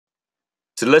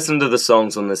To listen to the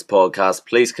songs on this podcast,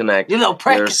 please connect You little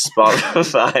prick. your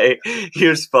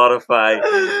Spotify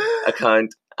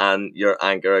account and your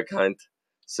Anchor account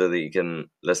so that you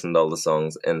can listen to all the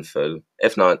songs in full.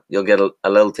 If not, you'll get a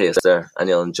little taster and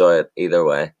you'll enjoy it either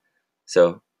way.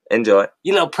 So, enjoy.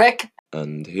 You little prick.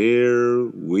 And here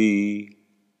we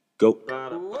go.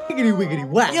 Wiggity wiggity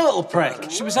whack. You little prick.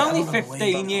 She was only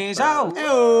 15 years old.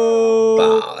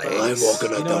 I'm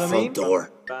walking out the front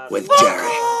door with Jerry.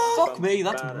 Fuck me,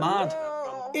 that's mad.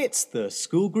 It's the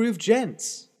School Groove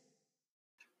Gents.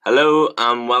 Hello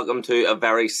and welcome to a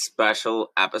very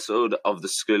special episode of the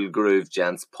School Groove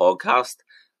Gents podcast.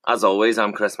 As always,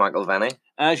 I'm Chris McElvenny.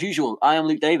 As usual, I am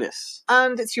Luke Davis.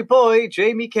 And it's your boy,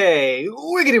 Jamie K.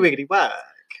 Wiggity wiggity whack.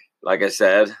 Like I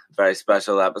said, very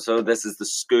special episode. This is the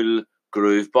School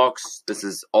Groovebox. This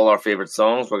is all our favourite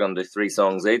songs. We're going to do 3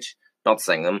 songs each. Not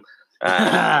sing them.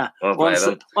 We'll play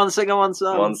them. One singer, one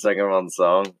song. One singer, one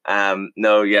song.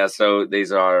 So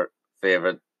these are our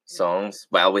favourite songs.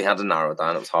 Well, we had to narrow it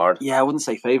down. It was hard. Yeah, I wouldn't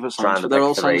say favourite songs, Trying to but they're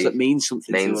all pick songs three. that mean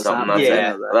something Mean to us. something, aren't that's they?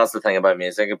 it. That's the thing about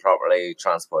music. It properly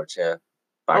transports you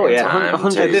back Oh, in yeah, time.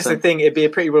 100%. to- This is the thing, it'd be a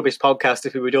pretty rubbish podcast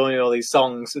if we were doing all these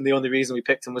songs and the only reason we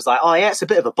picked them was like, oh yeah, it's a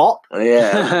bit of a bop.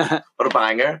 Yeah. What a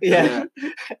banger. Yeah.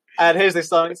 And here's this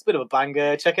song, it's a bit of a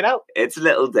banger, check it out. It's a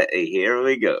little ditty. Here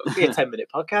we go. It'll be a 10-minute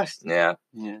podcast. Yeah.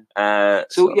 Yeah.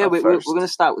 So yeah, we're first. going to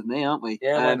start with me, aren't we?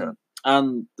 Yeah, why not?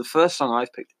 And the first song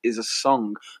I've picked is a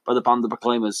song by the band The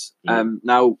Proclaimers. Mm.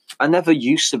 Now, I never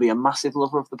used to be a massive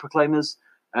lover of The Proclaimers.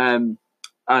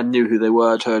 I knew who they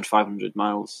were. I'd heard 500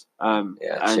 Miles.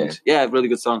 Really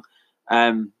good song.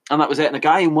 And that was it. And a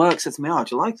guy in work said to me, "Oh,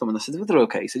 do you like them?" And I said, "If they're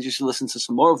okay." He said, "You should listen to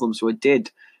some more of them." So I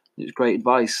did. It was great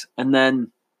advice. And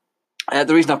then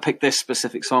the reason I picked this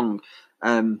specific song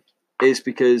is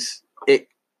because it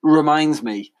reminds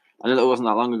me, I know it wasn't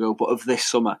that long ago, but of this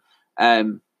summer.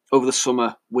 Over the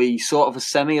summer, we sort of a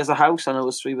semi as a house. I know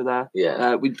us 3 were there.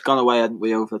 Yeah. We'd gone away, hadn't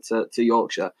we, over to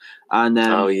Yorkshire. And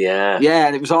Oh, yeah. yeah,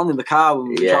 and it was on in the car when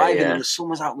we were Yeah, driving, yeah. and the sun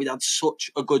was out, and we'd had such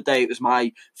a good day. It was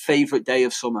my favourite day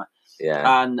of summer.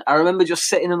 Yeah. And I remember just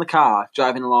sitting in the car,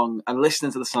 driving along, and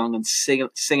listening to the song and singing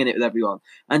it with everyone,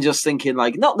 and just thinking,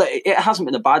 like, not that it hasn't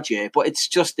been a bad year, but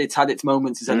it's had its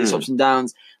moments, it's had its ups and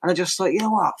downs. And I just thought, you know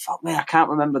what, fuck me, I can't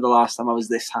remember the last time I was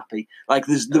this happy. Like,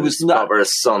 there was no proper a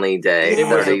sunny day, Yeah,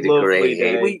 30 degree lovely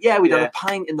heat. day. we'd had a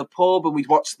pint in the pub, and we'd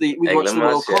watched the England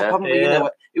World was, Cup, yeah. haven't we? You Yeah. know,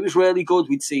 it was really good.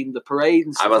 We'd seen the parade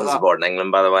and stuff I wasn't like that. supporting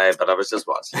England, by the way, but I was just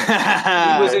watching.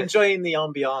 He was enjoying the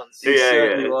ambiance. It Yeah,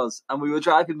 certainly yeah. was. And we were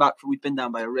driving back we'd been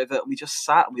down by a river, and we just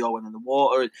sat and we all went in the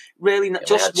water. And really, We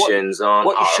just had what tunes on.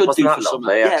 you should wasn't do that for summer.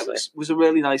 lovely, Yeah, actually? it was a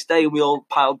really nice day, and we all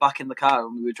piled back in the car,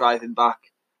 and we were driving back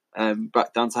down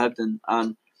to Hebden,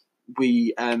 and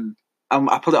we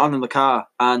I put it on in the car,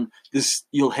 and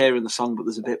you'll hear in the song, but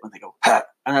there's a bit when they go, "Ha!"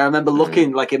 And I remember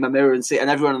looking like in my mirror and and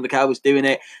everyone in the car was doing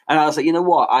it, and I was like, you know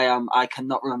what, I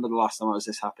cannot remember the last time I was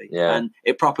this happy. Yeah. And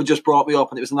it proper just brought me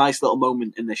up, and it was a nice little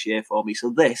moment in this year for me. So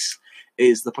this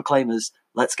is the Proclaimers,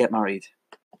 Let's Get Married.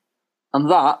 And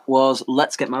that was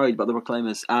Let's Get Married by the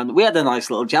Proclaimers. And we had a nice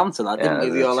little jam to that, didn't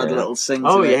we? We all had a little sing to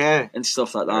Oh, it yeah. and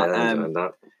stuff like Yeah, that. I enjoyed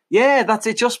that. Yeah,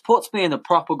 it just puts me in a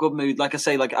proper good mood. Like I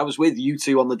say, like I was with you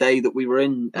 2 on the day that we were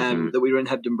in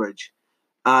Hebden Bridge.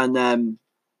 And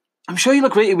I'm sure you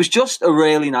look great. It was just a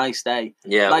really nice day.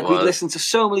 Yeah, Like it we'd was. listened to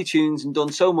so many tunes and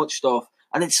done so much stuff.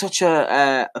 And it's such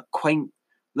a quaint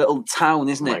little town,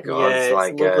 isn't Oh my it? God, Yeah, it's it's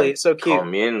like lovely. a It's so cute.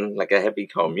 commune, like a hippie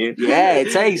commune. Yeah,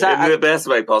 it's In exactly. the best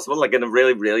way possible, like in a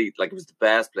really, really, like it was the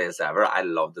best place ever. I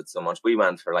loved it so much. We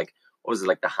went for like, what was it,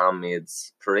 like the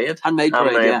Handmaid's Parade? Handmaid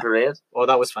Parade, yeah. Parade. Oh,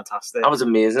 that was fantastic. That was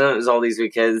amazing. It was all these wee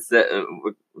kids that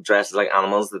were dressed as like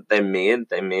animals that they made.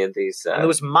 They made these. And there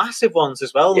was massive ones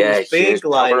as well. yeah, There was big, huge,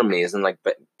 like... proper amazing, like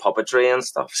puppetry and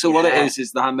stuff. So what it Yeah.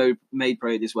 is the Handmaid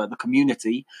Parade is where the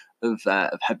community of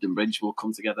Hebden Bridge will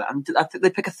come together, and I think they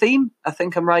pick a theme. I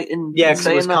think I'm right in Yeah, because it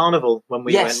saying was that. Carnival when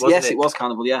we went, wasn't yes, it? it was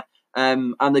Carnival, yeah.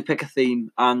 And they pick a theme,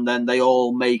 and then they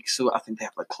all make. So I think they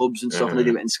have like clubs and stuff, and they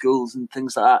do it in schools and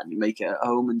things like that, and you make it at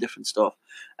home and different stuff.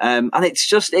 And it's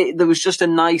just there was just a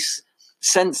nice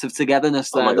sense of togetherness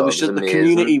Oh there. my There God, was it just was the amazing.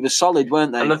 community was solid,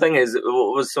 weren't they? And the thing is,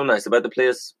 what was so nice about the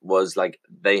place was like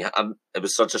it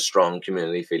was such a strong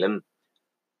community feeling.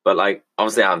 But like,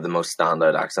 obviously, I have the most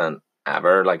standout accent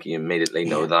ever. Like, you immediately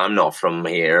know that I'm not from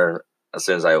here as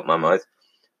soon as I open my mouth.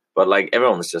 But like,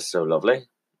 everyone was just so lovely.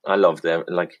 I loved them.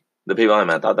 Like, the people I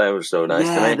met that day were so nice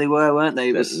to Yeah, me. they were, weren't they?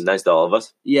 It was nice to all of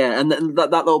us. Yeah, and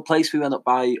that little place we went up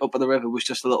by the river was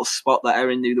just a little spot that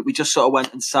Erin knew that we just sort of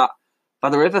went and sat by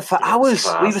the river for hours.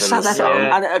 We were sat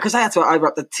there, because I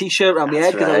wrapped the t-shirt around my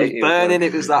head because I was burning.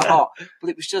 It was that hot, but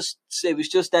it was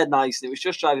just dead nice. And it was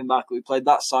just driving back. We played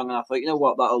that song, and I thought, you know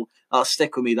what, that'll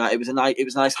stick with me. That it was a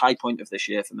nice high point of this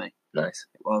year for me. Nice,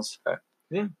 it was. Okay.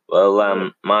 Yeah.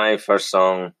 Well, my first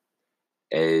song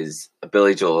is a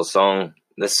Billy Joel song.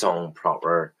 This song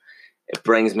proper, it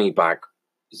brings me back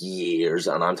years,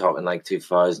 and I'm talking like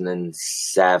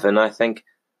 2007, I think.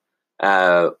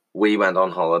 We went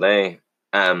on holiday.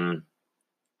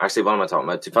 Actually, what am I talking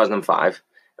about? 2005.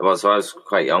 It was, so I was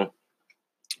quite young,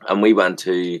 and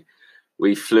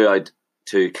we flew out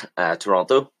to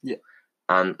Toronto. Yeah.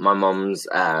 And my mum's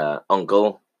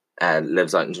uncle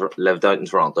lived out in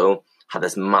Toronto. Had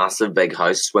this massive big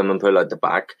house, swimming pool out the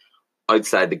back.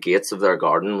 Outside the gates of their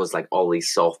garden was like all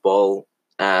these softball,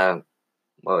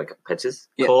 pitches?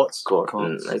 Yeah. Courts.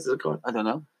 Is it a court? I don't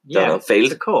know. Yeah, field.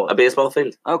 It's a court. A baseball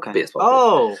field. Okay.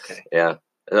 Baseball field. Okay. Yeah,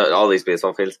 all these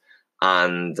baseball fields.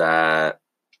 And I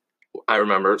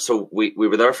remember, so we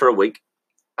were there for a week,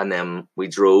 and then we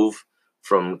drove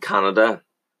from Canada,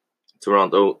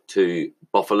 Toronto, to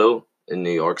Buffalo in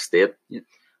New York State. Yeah.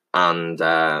 And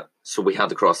so we had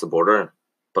to cross the border,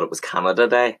 but it was Canada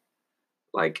Day.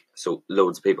 Like, so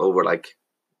loads of people were like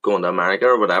going to America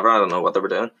or whatever. I don't know what they were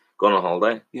doing, going on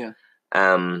holiday. Yeah.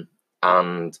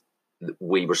 And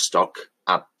we were stuck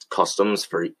at customs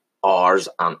for hours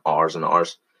and hours and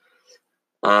hours.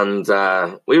 And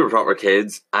we were proper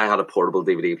kids. I had a portable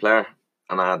DVD player,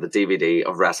 and I had the DVD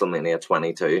of WrestleMania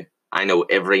 22. I know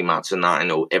every match in that. I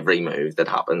know every move that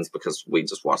happens because we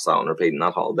just watched that on repeat on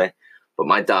that holiday. But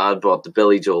my dad bought the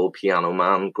Billy Joel Piano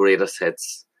Man Greatest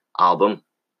Hits album.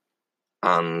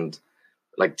 And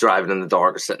like driving in the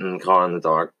dark or sitting in the car in the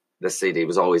dark, this CD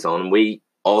was always on. And we,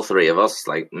 all three of us,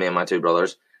 like me and my two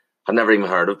brothers, had never even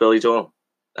heard of Billy Joel.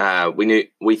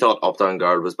 We thought Uptown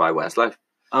Girl was by Westlife.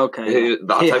 Okay.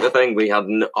 That type of thing. We had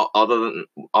other than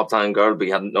Uptown Girl, we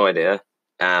had no idea.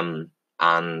 And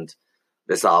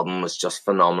this album was just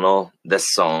phenomenal.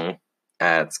 This song,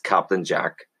 it's Captain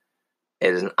Jack.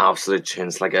 It is an absolute tune.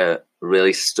 It's like a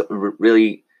really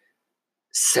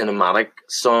cinematic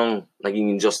song. Like you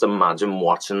can just imagine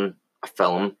watching a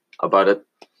film about it.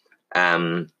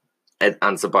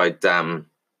 It's about a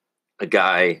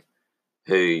guy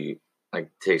who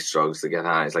like takes drugs to get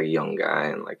high. He's like a young guy,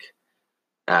 and like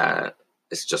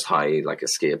it's just how he like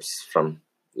escapes from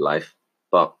life.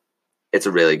 But it's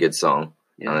a really good song,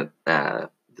 and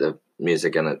the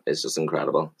music in it is just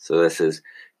incredible. So this is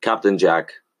Captain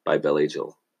Jack by Billy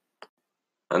Joel.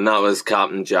 And that was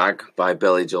Captain Jack by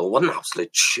Billy Joel. What an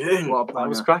absolute tune. That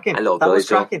was cracking. I love Billy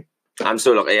Joel. I'm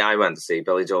so lucky. I went to see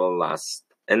Billy Joel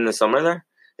in the summer there,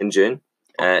 in June,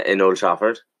 in Old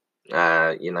Trafford,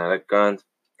 United ground.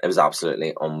 It was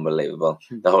absolutely unbelievable.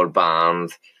 The whole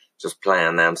band just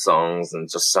playing them songs and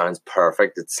just sounds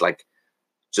perfect. It's like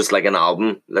just like an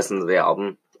album. Listen to the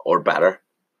album or better.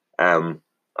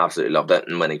 Absolutely loved it.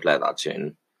 And when he played that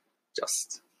tune,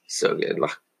 just so good.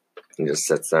 Like, he just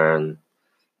sits there and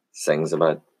sings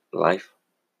about life.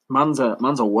 Man's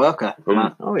a worker.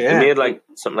 Man. Oh yeah. He made like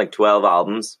something like 12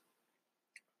 albums,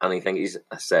 and I think he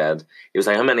was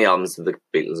like, how many albums did the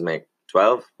Beatles make?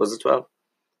 12? Was it 12?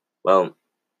 Well,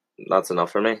 that's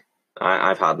enough for me.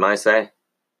 I've had my say.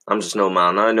 I'm just no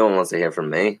man now. No one wants to hear from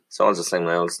me, so I'll just sing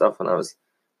my old stuff. And I was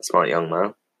a smart young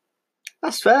man.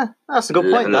 That's fair. That's a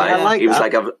good point. I like he was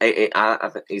that.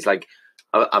 like, he's like,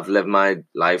 I've lived my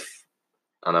life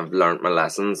and I've learned my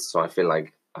lessons, so I feel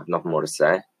like I have nothing more to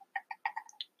say.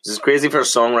 This is crazy for a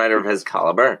songwriter of his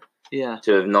caliber. Yeah.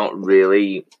 To have not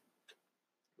really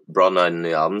brought out a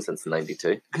new album since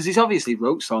 '92. Because he's obviously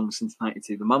wrote songs since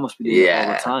 '92. The man must be doing it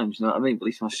all the time. Do you know what I mean? But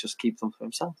he must just keep them for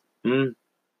himself.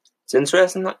 It's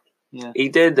interesting that. Yeah. He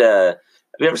did. Have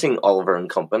you ever seen Oliver and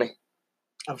Company?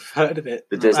 I've heard of it.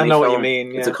 The Disney I know film. what you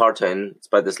mean. Yeah. It's a cartoon. It's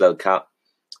about this little cat.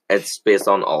 It's based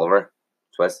on Oliver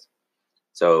Twist.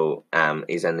 So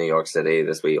he's in New York City,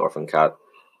 this wee orphan cat,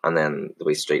 and then the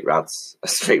wee street cats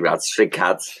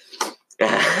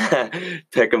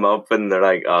pick him up, and they're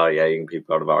like, oh yeah, you can be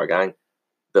part of our gang.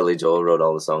 Billy Joel wrote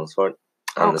all the songs for it,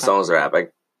 and the songs are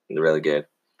epic. They're really good.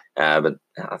 But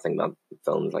I think that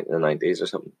film's like in the 90s or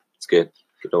something. It's good.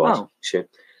 Good to watch. Oh, shit.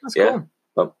 That's cool.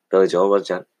 But Billy Joel was a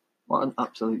gent. What an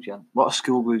absolute gent. What a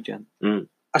school groove gent.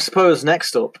 I suppose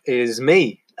next up is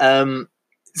me.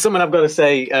 Something I've got to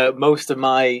say, most of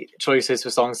my choices for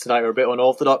songs tonight are a bit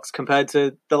unorthodox compared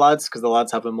to the lads, because the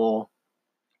lads have a more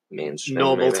mainstream,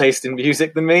 normal taste in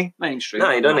music than me. Mainstream.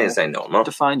 No, you don't need to say normal.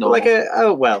 Define normal.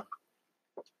 Like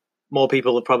more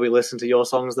people have probably listened to your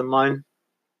songs than mine.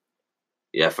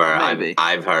 Yeah,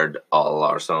 I've heard all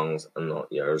our songs and not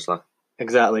yours. Like.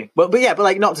 exactly. But yeah, but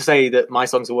like, not to say that my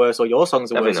songs are worse or your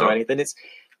songs are Definitely worse or not. anything. It's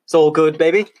all good,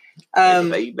 baby.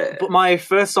 Baby. But my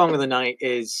first song of the night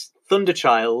is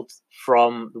Thunderchild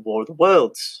from the War of the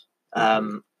Worlds.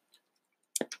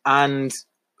 And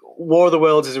War of the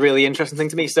Worlds is a really interesting thing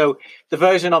to me. So the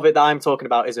version of it that I'm talking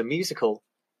about is a musical,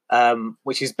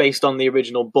 which is based on the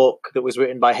original book that was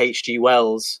written by H.G.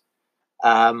 Wells.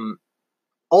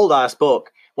 Old-ass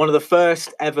book. One of the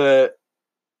first ever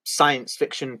science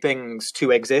fiction things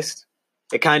to exist.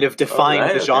 It kind of defined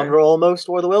the genre almost,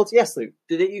 War of the Worlds. Yes, Luke.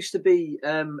 Did it used to be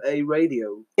a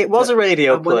radio? It was a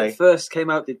radio and play. When it first came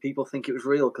out, did people think it was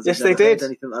real? Because yes, they did.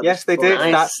 Yes, they did.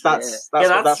 Nice. That's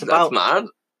what that's about. That's mad.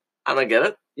 And I get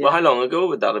it. Yeah. Well, how long ago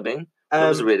would that have been? It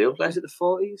was a radio play. Was it the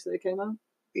 40s that it came out?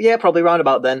 Yeah, probably round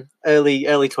about then. Early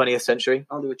 20th century.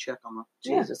 I'll do a check on that.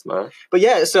 Jesus, man. But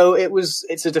yeah, so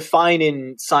it's a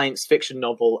defining science fiction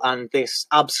novel, and this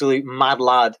absolute mad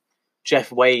lad,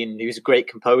 Jeff Wayne, who's a great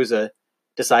composer,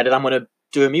 decided I'm going to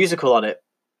do a musical on it,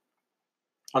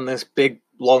 on this big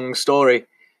long story,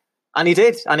 and he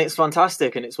did, and it's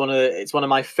fantastic, and it's one of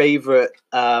my favorite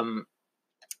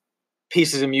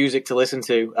pieces of music to listen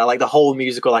to. Like the whole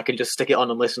musical, I can just stick it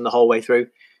on and listen the whole way through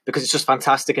because it's just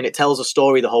fantastic, and it tells a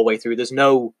story the whole way through. There's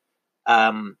not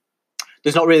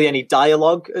really any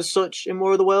dialogue as such in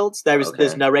War of the Worlds.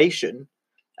 There's narration,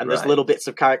 and there's little bits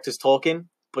of characters talking,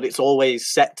 but it's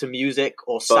always set to music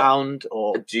or sound.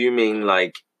 Or do you mean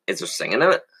like is there singing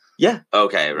in it? Yeah.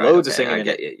 Okay, right. Loads of singing in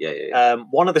it. Yeah.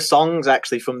 One of the songs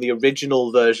actually from the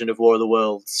original version of War of the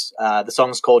Worlds, the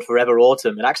song's called Forever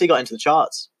Autumn. It actually got into the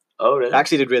charts. Oh, really? It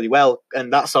actually did really well,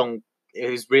 and that song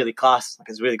is really class. Like,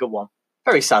 it's a really good one.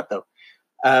 Very sad though.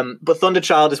 But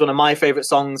Thunderchild is one of my favourite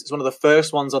songs. It's one of the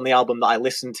first ones on the album that I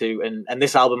listened to, and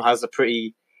this album has a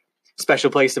pretty special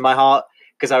place in my heart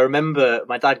because I remember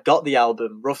my dad got the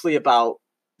album roughly about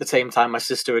the same time my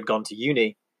sister had gone to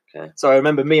uni. Okay. So I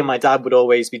remember me and my dad would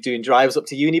always be doing drives up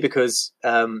to uni because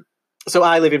so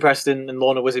I live in Preston and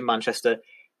Lorna was in Manchester,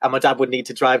 and my dad would need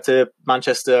to drive to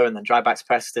Manchester and then drive back to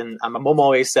Preston, and my mum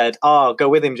always said, "Oh, go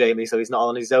with him, Jamie, so he's not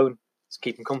on his own. Just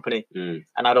keep him company." And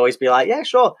I'd always be like, "Yeah,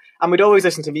 sure." And we'd always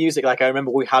listen to music. Like I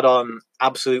remember we had on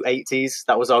Absolute 80s.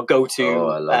 That was our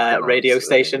go-to radio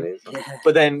station. Yeah.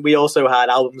 But then we also had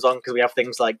albums on because we have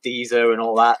things like Deezer and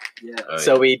all that. Yeah.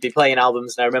 So we'd be playing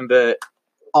albums, and I remember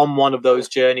on one of those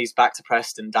journeys back to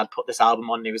Preston, Dad put this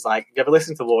album on and he was like, "Have you ever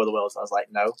listened to War of the Worlds?" I was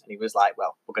like, "No." And he was like,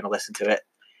 "Well, we're going to listen to it."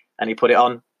 And he put it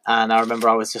on. And I remember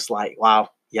I was just like, wow,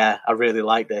 yeah, I really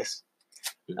like this.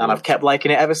 And I've kept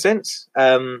liking it ever since.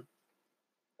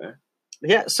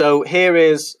 Yeah, so here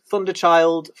is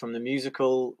Thunderchild from the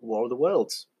musical War of the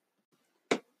Worlds.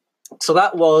 So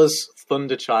that was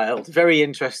Thunderchild. Very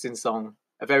interesting song.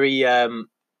 A very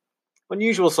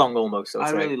unusual song almost. I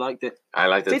really liked it. I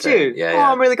liked it. Did you? Yeah.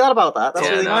 Oh, I'm really glad about that. That's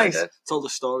really nice. It told a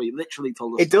story. Literally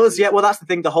told a story. It does, yeah. Well, that's the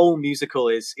thing. The whole musical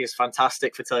is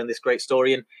fantastic for telling this great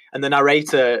story. And the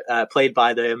narrator, played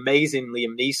by the amazing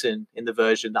Liam Neeson in the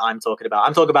version that I'm talking about.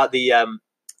 I'm talking about the...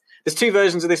 there's two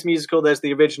versions of this musical. There's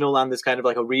the original and there's kind of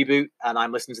like a reboot. And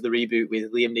I'm listening to the reboot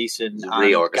with Liam Neeson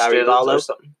and Gary Barlow.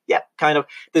 Yeah, kind of.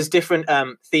 There's different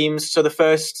themes. So the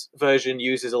first version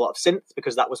uses a lot of synth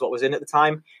because that was what was in at the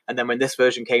time. And then when this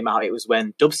version came out, it was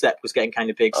when dubstep was getting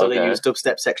kind of big. So they used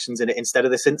dubstep sections in it instead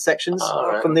of the synth sections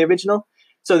from the original.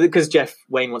 So because Jeff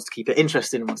Wayne wants to keep it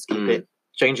interesting, wants to keep it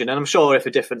changing. And I'm sure if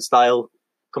a different style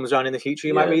comes around in the future,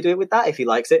 he might redo it with that if he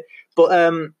likes it.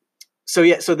 But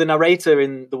so the narrator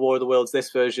in the War of the Worlds,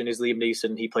 this version is Liam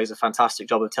Neeson. He plays a fantastic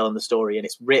job of telling the story, and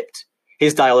it's ripped.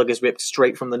 His dialogue is ripped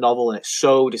straight from the novel, and it's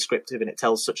so descriptive, and it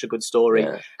tells such a good story.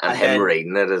 Yeah. And him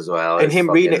reading it as well. And him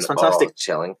reading it's fantastic.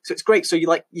 Chilling. So it's great. So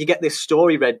you get this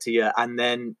story read to you, and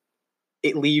then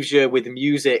it leaves you with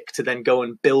music to then go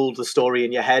and build the story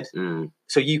in your head.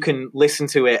 So you can listen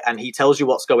to it and he tells you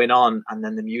what's going on, and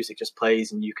then the music just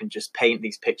plays and you can just paint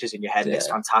these pictures in your head and it's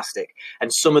fantastic.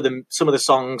 And some of the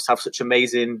songs have such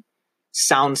amazing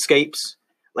soundscapes.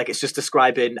 Like it's just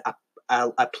describing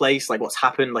a place, like what's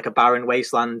happened, like a barren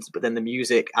wasteland, but then the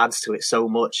music adds to it so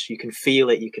much. You can feel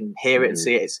it, you can hear it and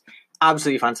see it. It's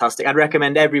absolutely fantastic. I'd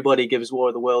recommend everybody gives War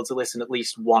of the Worlds a listen at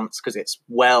least once because it's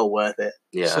well worth it.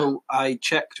 Yeah. So I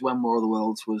checked when War of the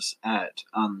Worlds was aired,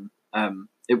 and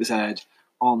it was aired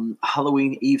on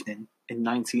Halloween evening in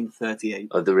 1938.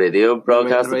 Oh, the radio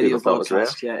broadcast. The radio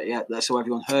broadcast. Yeah. So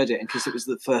everyone heard it, and because it was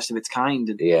the first of its kind,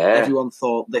 and everyone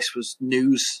thought this was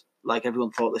news. Like everyone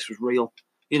thought this was real.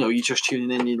 You know, you're just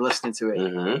tuning in, you're listening to it.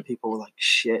 And people were like,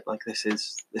 "Shit! Like this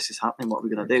is happening. What are we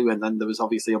gonna do?" And then there was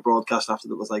obviously a broadcast after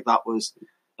that was like, "That was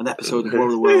an episode of War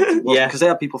of the Worlds." Because they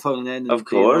had people phoning in. And of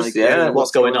course, like,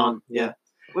 what's going on? Yeah,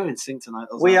 we're in sync tonight.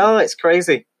 We are. It's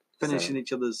crazy. finishing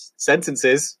each other's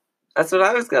sentences. That's what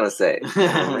I was gonna say.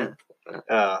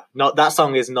 Not that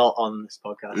song is not on this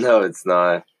podcast. No, it's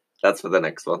not. That's for the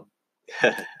next one.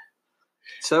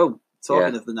 So,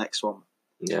 talking of the next one.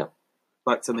 Yeah.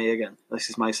 Back to me again. This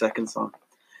is my second song.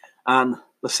 And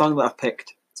the song that I've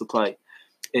picked to play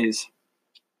is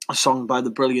a song by the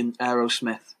brilliant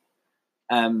Aerosmith.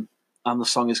 And the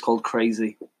song is called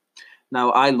Crazy.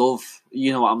 Now, I love,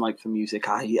 you know what I'm like for music.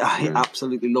 I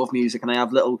absolutely love music, and I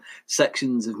have little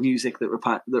sections of music that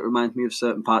remind me of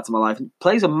certain parts of my life. It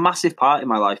plays a massive part in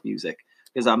my life, music,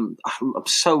 because I'm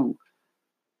so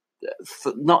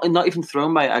not even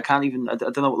thrown by it. I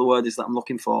don't know what the word is that I'm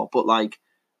looking for, but like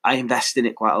I invest in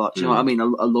it quite a lot. Do you know what I mean?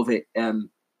 I love it.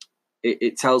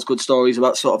 It tells good stories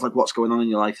about sort of like what's going on in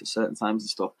your life at certain times and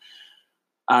stuff.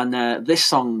 And this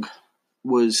song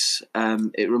was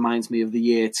it reminds me of the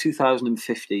year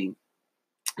 2015.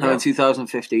 Now in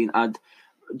 2015, I'd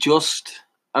just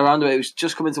around it was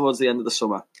just coming towards the end of the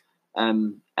summer,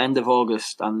 end of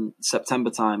August and September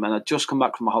time, and I'd just come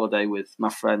back from a holiday with my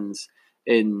friends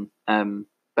in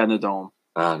Benidorm.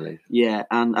 Yeah,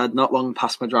 and I'd not long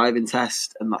passed my driving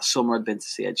test, and that summer I'd been to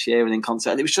see Ed Sheeran in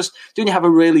concert. And it was just, didn't you have a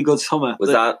really good summer?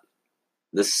 Was that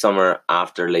the summer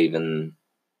after leaving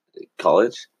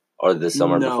college, or the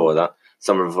summer before that?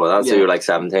 Summer before that, so you were like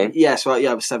 17? Yeah, so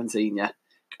I was 17, yeah.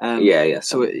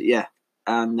 So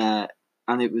and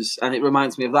it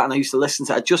reminds me of that, and I used to listen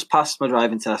to it. I just passed my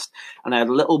driving test, and I had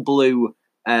a little blue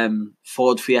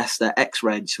Ford Fiesta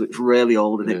X-Reg, which was really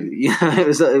old, and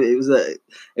it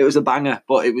was a banger,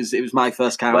 but it was my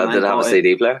first car. Well, did it have a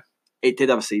CD player? It did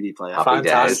have a CD player.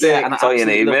 Fantastic. Yeah, and that's all you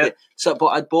need, mate. So, but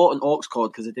I'd bought an aux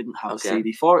cord because I didn't have a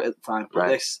CD for it at the time. But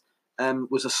this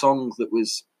was a song that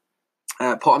was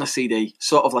put on a CD,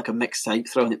 sort of like a mixtape,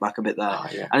 throwing it back a bit there.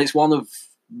 And it's one of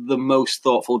the most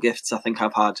thoughtful gifts I think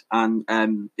I've had.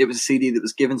 And it was a CD that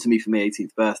was given to me for my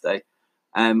 18th birthday.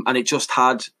 And it just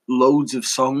had loads of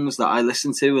songs that I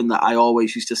listened to and that I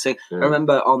always used to sing. I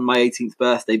remember on my 18th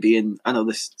birthday being, I know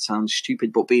this sounds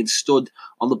stupid, but being stood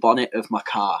on the bonnet of my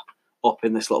car up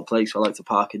in this little place where I like to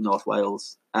park in North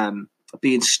Wales,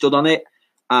 being stood on it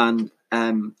and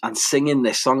singing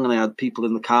this song. And I had people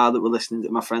in the car that were listening to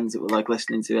it, my friends that were like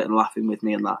listening to it and laughing with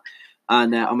me and that.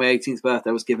 And on my 18th birthday,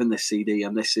 I was given this CD,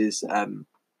 and this is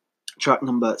track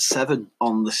number 7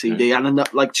 on the CD. And then,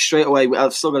 like, straight away,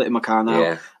 I've still got it in my car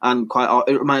now. And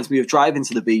it reminds me of driving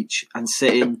to the beach and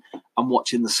sitting and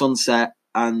watching the sunset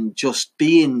and just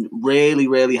being really,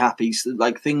 really happy. So,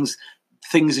 like, things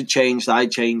had changed,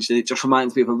 I'd changed, and it just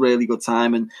reminds me of a really good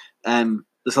time. And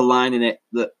there's a line in it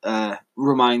that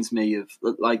reminds me of,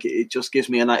 like, it just gives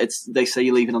me a night. They say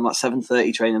you're leaving on that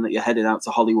 7:30 train and that you're headed out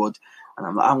to Hollywood. And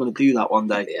I'm like, I'm going to do that one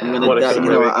day. I'm going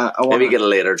to, maybe get a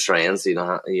later train so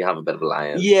you have a bit of a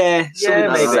lie-in. Yeah,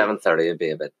 maybe 7:30 would be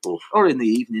a bit. Oof. Or in the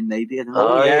evening, maybe. I don't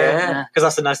know. Oh yeah,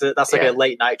 because that's like a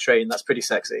late night train. That's pretty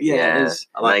sexy. Yeah, it is.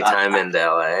 I like nighttime in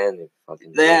LA and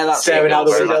that's staring out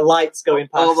the window, lights going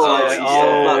past.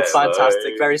 That's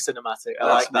fantastic. Very cinematic. I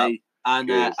like that.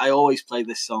 And I always play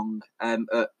this song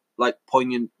at like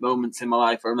poignant moments in my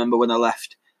life. I remember when I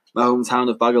left my hometown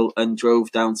of Bagel and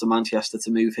drove down to Manchester to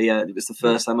move here. It was the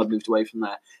first time I'd moved away from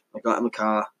there. I got in the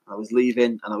car, I was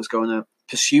leaving, and I was going to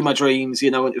pursue my dreams,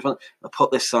 and I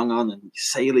put this song on, and you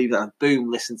say you leave it, and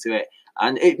boom, listen to it.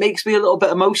 And it makes me a little bit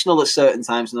emotional at certain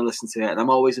times when I listen to it, and I'm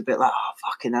always a bit like, oh,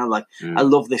 fucking hell, like, I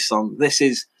love this song. This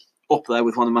is up there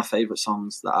with one of my favourite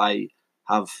songs that I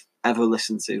have ever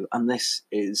listened to, and this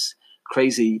is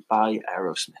Crazy by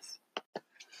Aerosmith.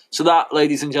 So that,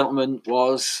 ladies and gentlemen,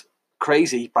 was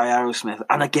Crazy by Aerosmith.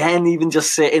 And again, even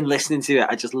just sitting listening to it,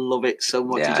 I just love it so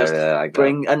much.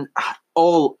 And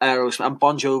all Aerosmith, and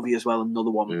Bon Jovi as well,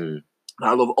 another one.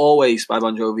 I love Always by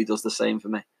Bon Jovi, does the same for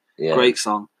me. Great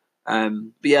song. But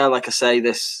yeah, like I say,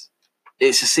 it's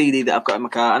a CD that I've got in my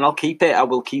car, and I'll keep it. I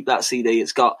will keep that CD.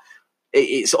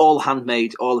 It's all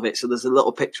handmade, all of it. So there's a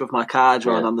little picture of my car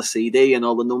drawn on the CD, and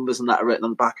all the numbers and that are written on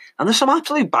the back. And there's some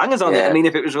absolute bangers on it. I mean,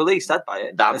 if it was released, I'd buy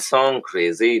it. That song,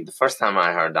 Crazy, the first time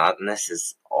I heard that, and this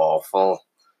is awful.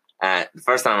 The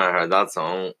first time I heard that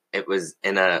song, it was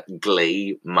in a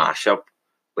Glee mashup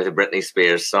with a Britney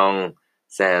Spears song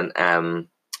saying,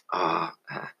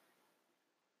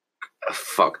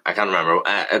 fuck, I can't remember.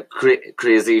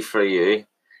 Crazy for You.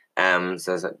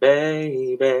 So it's like,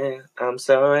 baby, I'm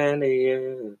so into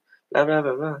you, blah, blah,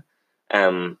 blah, blah.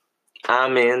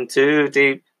 I'm in too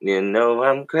deep, you know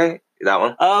I'm crazy. That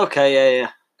one. Oh, okay,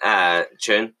 yeah.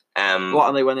 Tune. What,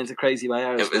 and they went into Crazy by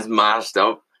Aerosmith? It was mashed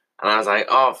up, and I was like,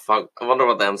 oh, fuck, I wonder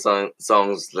what them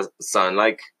songs sound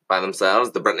like by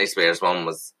themselves. The Britney Spears one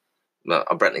was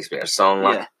a Britney Spears song,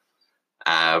 like.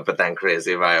 But then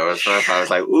Crazy by Aerosmith, I was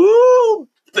like, ooh,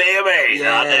 baby,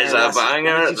 that is a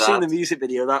banger. If you've seen the music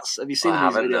video, have you seen the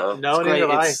music video? No, it's great.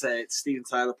 neither have I. It's Steven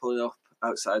Tyler pulling up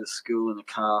outside the school in a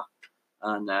car,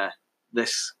 and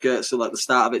this girl, so like the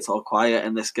start of it's all quiet,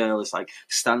 and this girl is like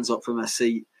stands up from her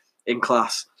seat in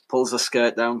class, pulls her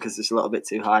skirt down because it's a little bit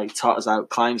too high, totters out,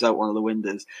 climbs out one of the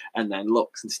windows, and then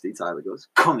looks, and Steve Tyler goes,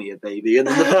 "Come here, baby," and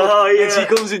then and she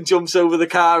comes and jumps over the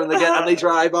car, and they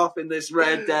drive off in this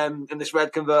red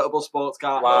convertible sports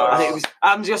car. Wow. And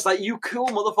I'm just like, you cool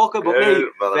motherfucker,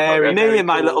 but me in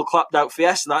my little clapped out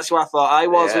Fiesta, that's where I thought I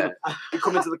was. Yeah. You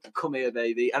come into the "Come here,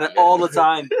 baby," and all the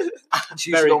time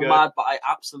she used to go mad. But I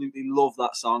absolutely love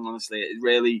that song. Honestly,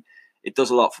 it does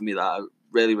a lot for me. That I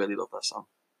really, really love that song.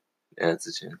 Yeah, it's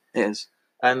a tune. It is.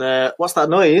 And what's that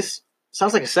noise?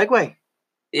 Sounds like a segue.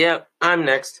 Yeah, I'm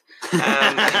next.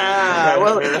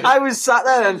 Well, I was sat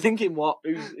there and thinking, what?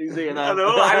 Who's here now? I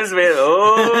know, I was with,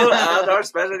 and our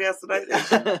special guest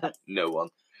tonight. No one.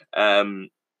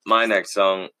 My next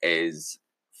song is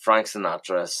Frank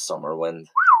Sinatra, Summer Wind.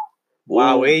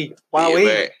 Wowee.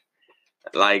 Wowee.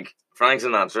 Like, Frank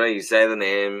Sinatra, you say the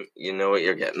name, you know what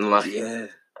you're getting, like, and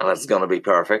it's going to be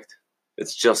perfect.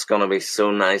 It's just going to be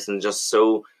so nice and just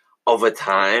so of a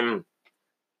time.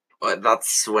 That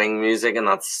swing music and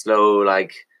that slow,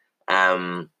 like,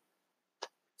 the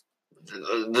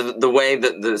way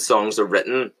that the songs are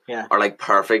written are, like,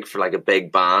 perfect for, like, a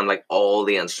big band. Like, all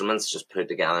the instruments just put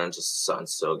together and just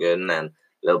sounds so good. And then a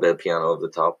little bit of piano over the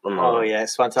top. Oh, yeah,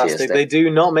 it's fantastic. They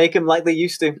do not make them like they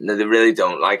used to. No, they really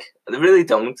don't. They really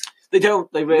don't. They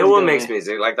don't. They really no one don't. makes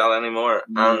music like that anymore.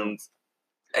 No. And...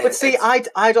 But see, I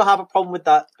don't have a problem with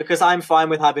that because I'm fine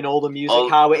with having all the music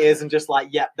how it is and just like,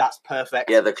 yep, that's perfect.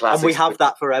 Yeah, the classics. And we have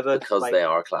that forever. Because they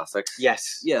are classics.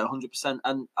 Yes. Yeah, 100%.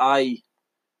 And I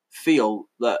feel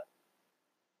that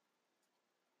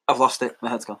I've lost it. My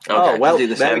head's gone. Okay. Oh, well,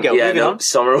 there we go. Yeah, no,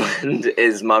 Summer Wind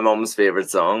is my mum's favourite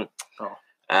song.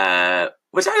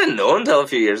 Which I didn't know until a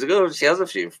few years ago. She has a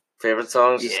few favourite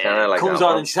songs. It's kind of like comes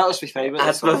on and she tells us my favourite.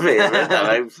 That's my favourite.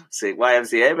 I see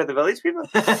YMCA by the Village People.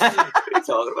 What are you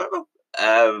talking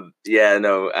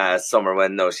about? Summer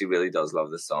Wind. No, she really does love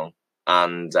this song.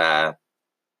 And I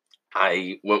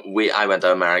went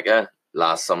to America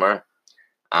last summer,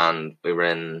 and we were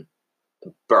in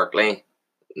Berkeley,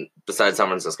 besides San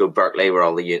Francisco, Berkeley, where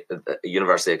all the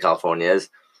University of California is.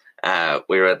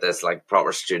 We were at this like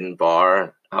proper student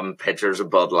bar, having pictures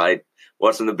of Bud Light,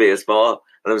 watching the baseball,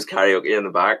 and there was karaoke in the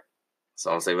back.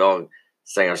 So obviously we all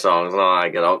sing our songs, and I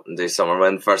get up and do Summer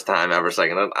Wind. First time ever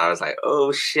singing it, I was like,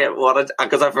 oh shit,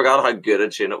 because I forgot how good a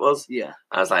tune it was. Yeah.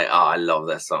 I was like, oh, I love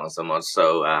this song so much.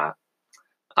 So at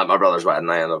my brother's wedding,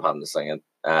 I ended up having to sing it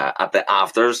at the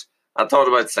afters. I thought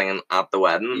about singing at the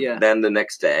wedding. Yeah. Then the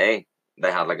next day,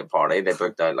 they had like a party. They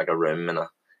booked out like a room in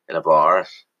a bar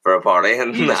for a party.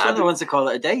 And you just want to call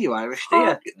it a day, you Irish, do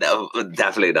you? No,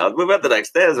 definitely not. We went the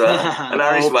next day as well. An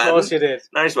Irish wedding. Of course you did.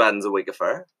 An Irish wedding's a week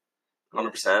affair.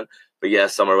 100%. But yeah,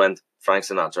 Summer Wind, Frank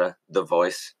Sinatra, the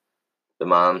voice, the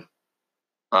man,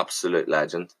 absolute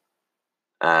legend.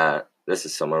 This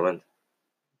is Summer Wind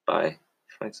by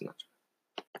Frank Sinatra.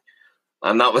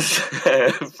 And that was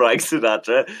Frank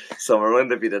Sinatra, Summer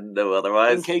Wind, if you didn't know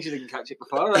otherwise. In case you didn't catch it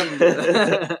before.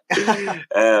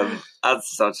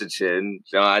 That's such a tune.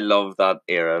 You know, I love that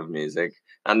era of music.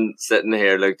 And sitting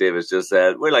here, Luke Davis just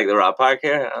said, we're like the Rat Pack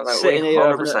here. I was like, sitting we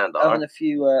 100% are. Having a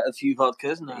few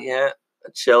vodkas now. Yeah,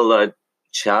 a chilled out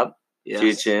chat, a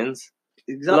few tunes.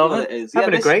 Exactly love what it is.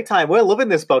 Having a great time. We're loving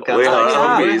this podcast. We are.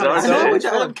 I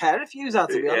don't care if you are,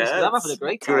 to be honest. I'm having a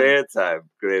great time.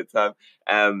 Great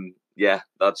time. Yeah,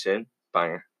 that tune,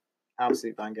 banger.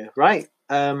 Absolute banger. Right.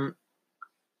 The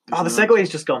segue is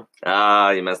just gone.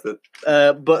 You missed it.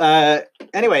 But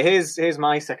anyway, here's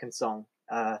my second song.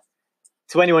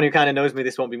 To anyone who kind of knows me,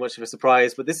 this won't be much of a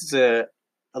surprise, but this is a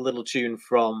little tune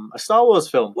from a Star Wars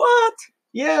film. What?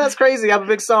 Yeah, that's crazy. I'm a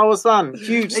big Star Wars fan.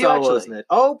 Huge Star Wars nerd.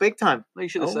 Oh, big time. Well, you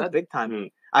should have said. Big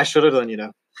time. I should have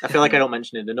done, I feel like I don't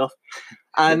mention it enough.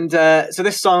 And so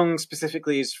this song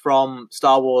specifically is from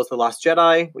Star Wars The Last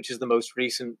Jedi, which is the most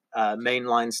recent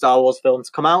mainline Star Wars film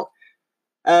to come out.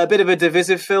 A bit of a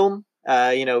divisive film.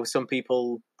 Some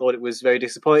people thought it was very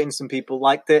disappointing. Some people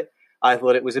liked it. I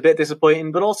thought it was a bit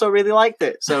disappointing, but also really liked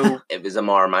it. So it was a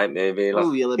Marmite movie.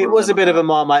 It was a bit of a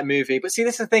Marmite movie. But see,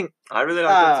 this is the thing. I really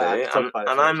like it too.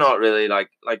 And I'm not really like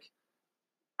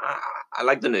I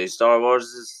like the new Star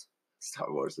Wars.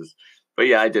 But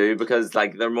yeah, I do, because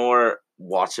like they're more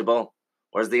watchable,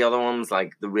 whereas the other ones,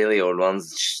 like the really old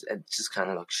ones, it just kind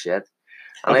of look shit.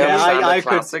 And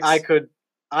I could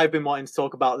I've been wanting to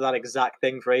talk about that exact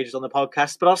thing for ages on the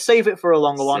podcast, but I'll save it for a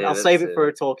longer one. I'll save it for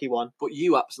a talky one. But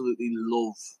you absolutely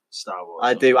love Star Wars.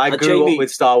 I do. I grew up with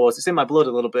Star Wars. It's in my blood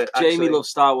a little bit. Jamie loves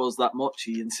Star Wars that much.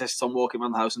 He insists on walking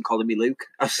around the house and calling me Luke.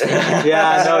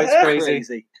 Yeah, I know, it's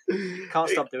crazy. Can't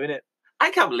stop doing it.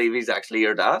 I can't believe he's actually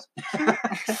your dad.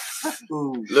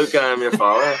 Luke, I am your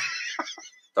father.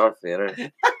 Darth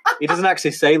Vader. He doesn't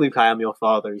actually say, Luke, I am your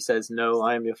father. He says, no,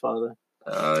 I am your father.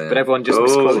 Oh, yeah. But everyone just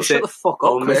misquotes shut it. the fuck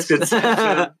up, Chris.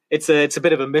 It's a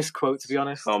bit of a misquote, to be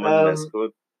honest.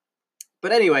 Misquote.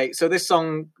 But anyway, so this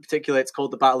song in particular, it's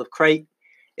called The Battle of Crate.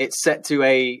 It's set to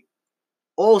a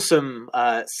awesome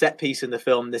set piece in the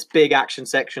film, this big action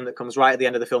section that comes right at the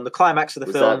end of the film, the climax of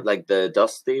the film. Was that like the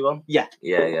Dusty one? Yeah.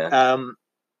 Yeah.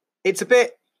 It's a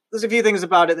bit... There's a few things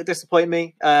about it that disappoint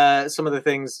me. Some of the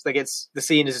things, like the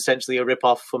scene is essentially a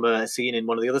rip-off from a scene in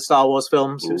one of the other Star Wars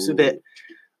films. So it's a bit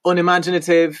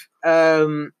unimaginative. It's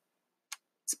a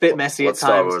bit messy at times. What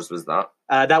Star Wars was that?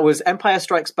 That was Empire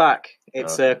Strikes Back.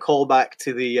 It's a callback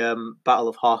to the Battle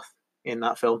of Hoth in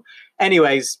that film.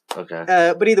 Anyways,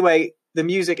 but either way, the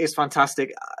music is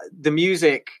fantastic. The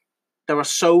music, there are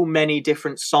so many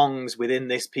different songs within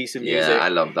this piece of music. Yeah, I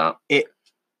love that.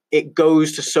 It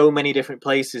goes to so many different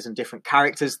places, and different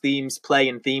characters' themes play,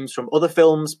 and themes from other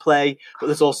films play, but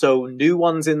there's also new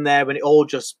ones in there, and it all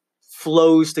just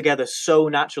flows together so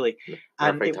naturally.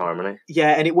 Perfect harmony. Yeah,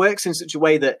 and it works in such a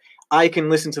way that I can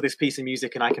listen to this piece of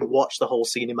music and I can watch the whole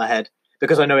scene in my head,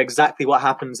 because I know exactly what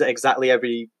happens at exactly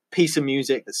every piece of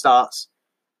music that starts,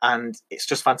 and it's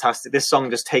just fantastic. This song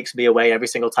just takes me away every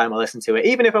single time I listen to it.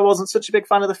 Even if I wasn't such a big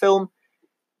fan of the film,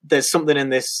 there's something in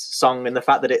this song, and the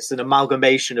fact that it's an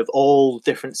amalgamation of all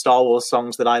different Star Wars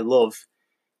songs that I love.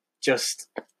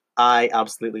 I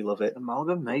absolutely love it.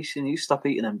 Amalgamation? You stop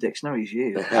eating them dictionaries,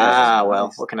 you.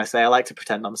 Well, what can I say? I like to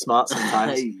pretend I'm smart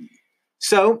sometimes.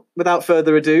 So, without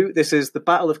further ado, this is The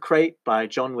Battle of Crate by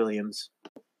John Williams.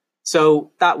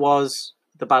 So, that was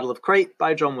The Battle of Crate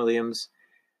by John Williams.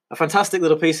 A fantastic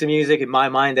little piece of music, in my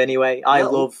mind anyway. I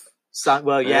love... it's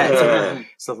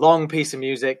a long piece of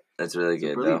music. It's really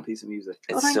good. It's a brilliant piece of music.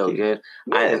 It's so good.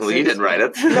 Well, you didn't write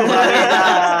it.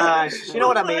 You know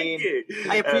what I mean?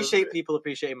 I appreciate people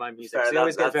appreciating my music. So I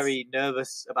always get very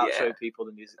nervous about showing people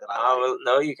the music that I like. Oh, well,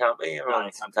 no, you can't be.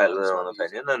 Everyone's entitled to their own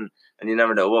opinion, and you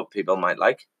never know what people might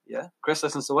like. Yeah. Chris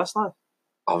listens to Westlife.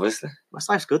 Obviously.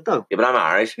 Westlife's good, though. Yeah, but I'm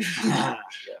Irish.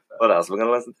 What else am I going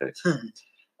to listen to?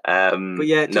 But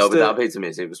yeah, but that piece of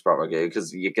music was proper good,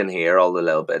 because you can hear all the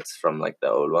little bits from like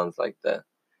the old ones, like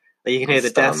you can hear the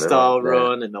Death Star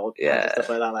run and all kinds of stuff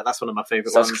like that. Like, that's one of my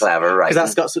favourite ones. That's clever, right? Because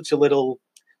that's got such there's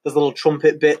a little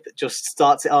trumpet bit that just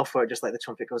starts it off, where it just like the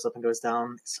trumpet goes up and goes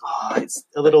down. It's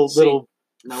a little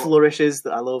flourishes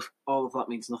that I love. All of that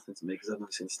means nothing to me because I've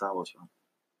never seen a Star Wars film.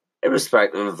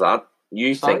 Irrespective of that,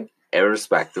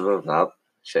 irrespective of that,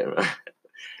 shit,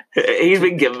 he's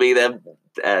been giving me them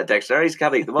dictionaries,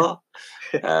 can't eat them all.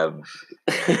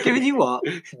 Giving you what?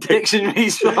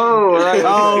 Dictionaries?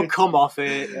 Oh, come off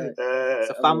it. It's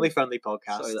a family-friendly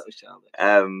podcast. Sorry, that was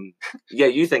childish. Yeah,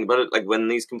 you think about it, like when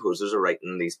these composers are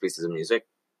writing these pieces of music,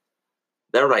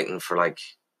 they're writing for like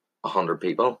 100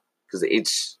 people, because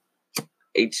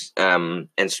each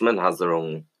instrument has their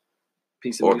own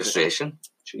piece of orchestration.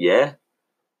 Yeah.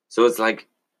 So it's like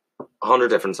 100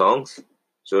 different songs.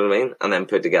 Do you know what I mean? And then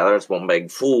put together, it's one big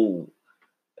full.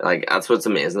 Like, that's what's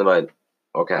amazing about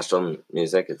orchestral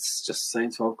music. It's just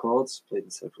same 12 chords played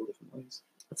in several different ways.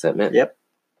 That's it, mate. Yep,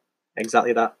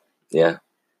 exactly that. Yeah.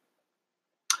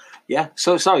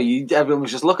 So sorry, everyone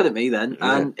was just looking at me then,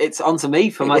 and it's on to me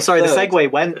for my. Sorry, the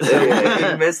segue went.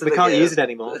 We can't use it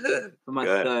anymore. For my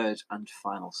third and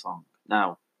final song.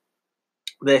 Now,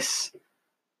 this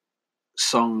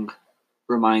song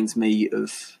reminds me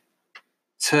of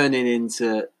turning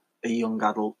into a young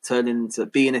adult, turning into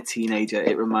being a teenager.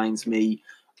 It reminds me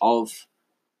of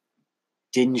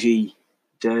dingy,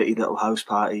 dirty little house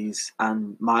parties,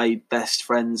 and my best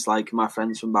friends, like my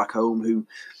friends from back home, who,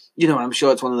 you know, I'm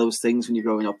sure it's one of those things when you're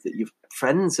growing up that your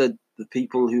friends are the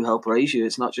people who help raise you.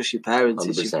 It's not just your parents. 100%.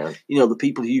 It's the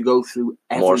people who you go through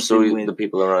everything more so with. The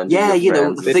people around you.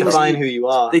 Yeah, they define who you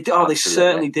are. They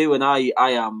certainly do, and I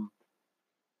am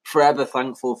forever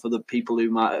thankful for the people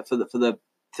who for the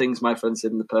things my friends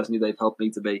did and the person who they've helped me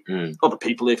to be, or the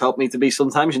people who've helped me to be.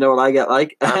 Sometimes, you know what I get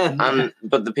like,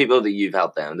 but the people that you've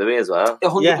helped them to be as well,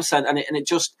 100%, and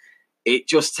it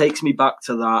just takes me back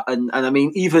to that, and I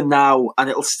mean, even now, and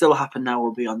it'll still happen now.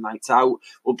 We'll be on nights out,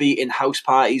 we'll be in house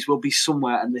parties, we'll be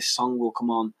somewhere, and this song will come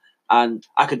on, and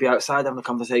I could be outside having a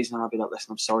conversation, and I'll be like,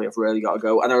 "Listen, I'm sorry, I've really got to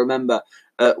go." And I remember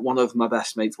at one of my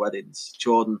best mates' weddings,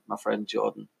 Jordan, my friend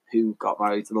Jordan, who got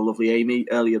married to the lovely Amy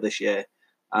earlier this year.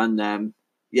 And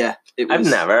yeah, it was.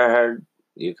 I've never heard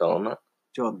you call him that.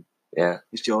 Jordan. Yeah,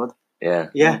 he's Jordan.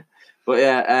 Yeah. But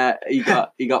yeah, he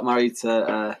got married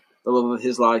to the love of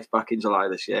his life back in July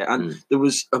this year, and there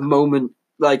was a moment,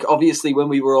 like obviously when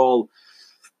we were all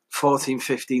 14,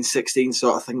 15, 16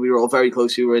 sort of thing, we were all very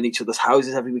close. We were in each other's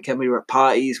houses every weekend. We were at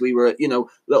parties. We were at,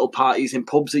 little parties in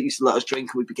pubs that used to let us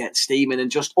drink, and we'd be getting steaming and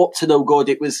just up to no good.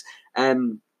 It was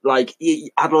like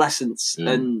adolescence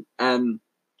and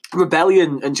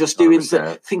rebellion and just doing,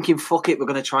 thinking, fuck it, we're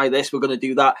going to try this, we're going to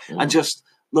do that, and just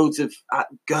loads of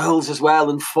girls as well,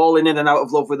 and falling in and out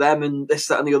of love with them, and this,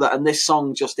 that, and the other. And this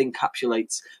song just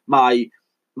encapsulates my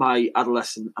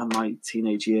adolescent and my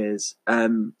teenage years.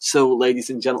 So, ladies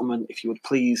and gentlemen, if you would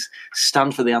please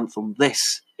stand for the anthem.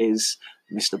 This is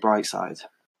Mr. Brightside.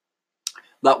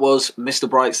 That was Mr.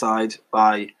 Brightside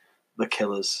by The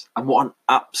Killers. And what an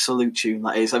absolute tune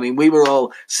that is. I mean, we were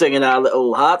all singing our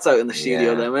little hearts out in the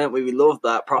studio then, weren't we? We loved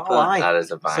that proper. That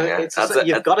is a banger.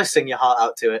 You've got to sing your heart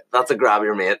out to it. That's a grab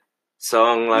your mate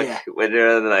song. When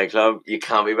you're in the nightclub, you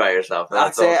can't be by yourself.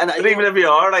 That's it. But even if you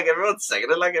are, everyone's singing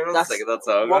it. Everyone's singing that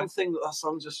song. One thing that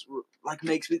song just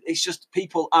makes me, it's just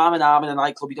people arm in arm in a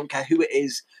nightclub. You don't care who it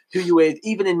is, who you're with.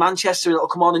 Even in Manchester, it'll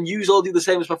come on, and you all do the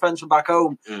same as my friends from back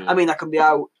home. I mean, I can be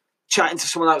out chatting to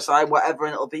someone outside, whatever,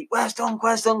 and it'll be, where's Dunk,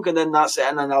 and then that's it,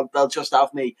 and then they'll just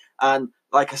have me. And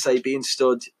like I say, being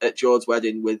stood at George's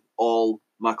wedding with all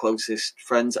my closest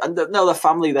friends, and the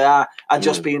family they are, and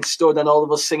just being stood and all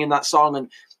of us singing that song, and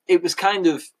it was kind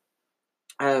of,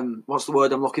 what's the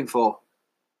word I'm looking for?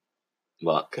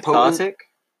 What? Cathartic?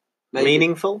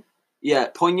 Meaningful? Yeah,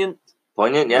 poignant.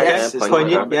 Poignant, yeah. Yes,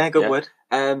 poignant, yeah, good word.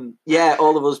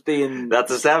 All of us being...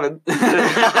 That's a 7. You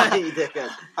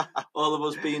dickhead. All of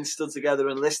us being stood together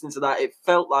and listening to that, it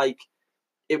felt like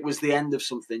it was the end of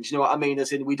something. Do you know what I mean?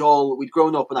 As in, we'd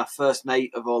grown up, and our first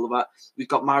mate of all of that, we'd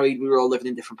got married, we were all living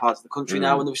in different parts of the country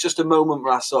now, and there was just a moment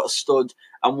where I sort of stood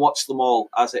and watched them all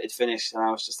as it had finished, and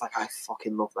I was just like, I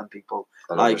fucking love them people.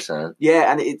 100%.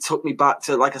 And it took me back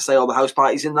to, like I say, all the house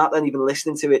parties in that, then even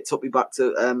listening to it took me back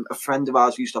to a friend of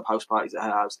ours who used to have house parties at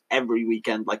her house every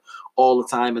weekend, all the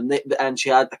time, and she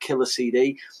had a Killer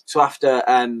CD. So after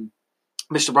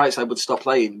Mr. Brightside would stop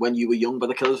playing, When You Were Young by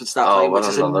the Killers would start playing, which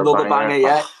is another banger,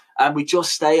 yeah. And we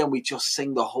just stay and we just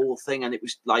sing the whole thing, and it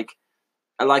was like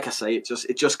I say, it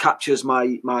just captures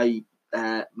my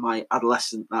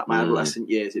adolescent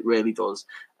years. It really does.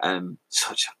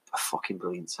 Such a fucking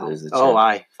brilliant song.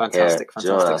 Fantastic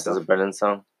stuff. That's a brilliant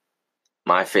song.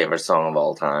 My favourite song of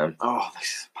all time. Oh,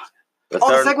 this is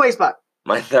the segue's back.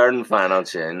 My third and final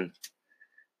tune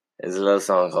is a little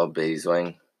song called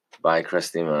Beeswing by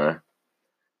Christy Moore.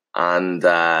 And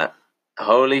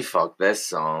holy fuck, this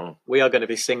song. We are going to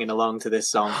be singing along to this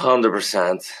song.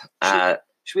 100%.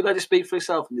 Should we let it speak for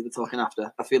itself and do the talking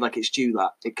after? I feel like it's due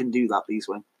that. It can do that,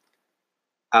 Beeswing.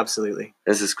 Absolutely.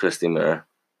 This is Christy Moore.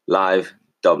 Live,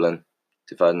 Dublin,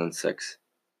 2006.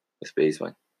 It's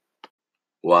Beeswing.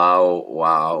 Wow.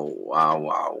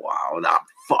 That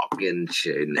fucking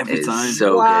tune is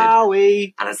so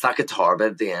good. And it's that guitar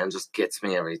bit at the end just gets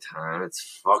me every time.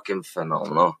 It's fucking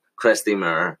phenomenal. Christy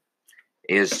Moore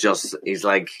he's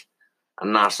like a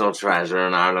national treasure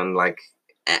in Ireland.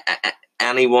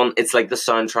 Anyone, it's like the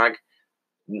soundtrack.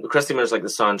 Christy Moore's like the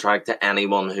soundtrack to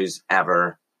anyone who's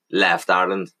ever left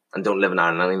Ireland and don't live in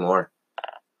Ireland anymore.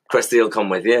 Christy will come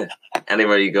with you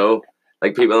anywhere you go.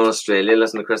 Like people in Australia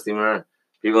listen to Christy Moore.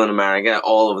 People in America,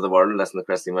 all over the world listen to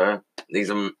Christy Moore. These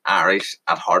are Irish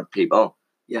at heart people,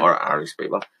 or Irish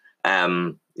people.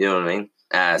 You know what I mean?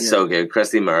 So good,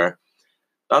 Christy Moore.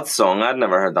 That song, I'd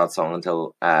never heard that song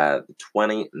until the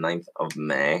 29th of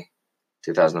May,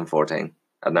 2014.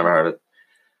 I'd never heard it.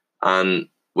 And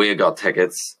we had got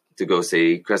tickets to go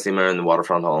see Christy Moore in the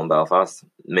Waterfront Hall in Belfast.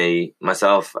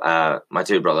 Myself, my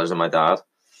two brothers and my dad.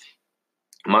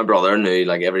 My brother knew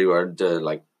every word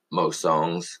to most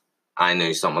songs. I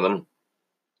knew some of them.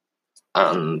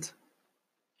 And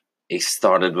he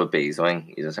started with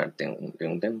Beeswing. He just heard ding,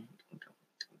 ding, ding, ding,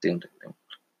 ding, ding,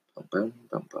 bum, bum,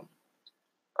 bum, bum.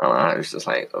 And I was just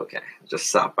like, okay, just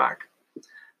sat back.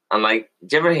 And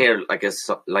do you ever hear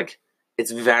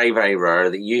it's very, very rare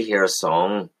that you hear a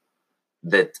song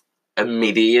that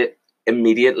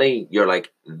immediately you're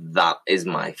like, that is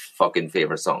my fucking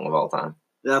favourite song of all time.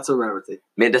 That's a rarity.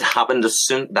 Made it happen as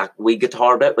soon that wee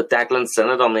guitar bit with Declan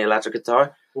singing it on the electric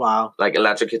guitar. Wow.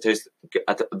 Electric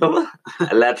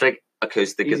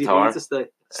acoustic Easy guitar. for you to stay.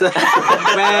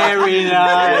 Very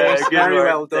nice. Yeah, very work,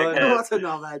 well done. What a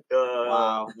knobhead.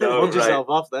 Wow. No, Hold yourself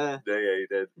off there. Yeah, you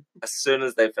did. As soon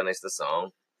as they finished the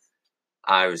song,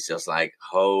 I was just like,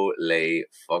 holy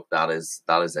fuck, that is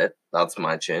it. That's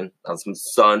my tune. That's my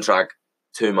soundtrack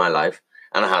to my life,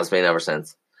 and it has been ever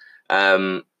since.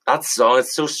 That song,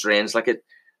 it's so strange. Like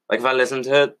if I listen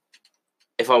to it,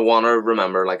 if I want to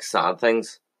remember like sad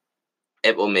things,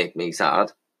 it will make me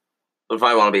sad. But if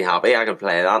I want to be happy, I can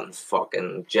play that and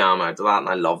fucking jam out to that, and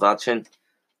I love that tune.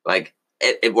 Like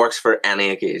it works for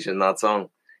any occasion. That song,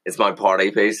 it's my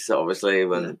party piece. Obviously,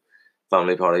 when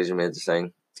family parties are made to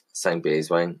sing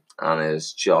Beeswing, and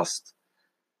it's just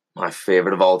my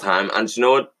favorite of all time. And you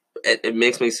know what? It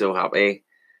makes me so happy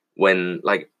when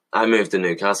like I moved to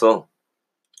Newcastle,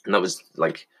 and that was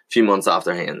like a few months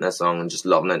after hearing this song and just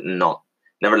loving it, and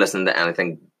never listened to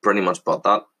anything pretty much but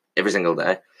that every single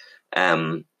day.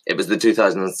 It was the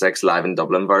 2006 Live in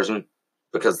Dublin version,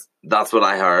 because that's what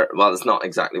I heard. Well, it's not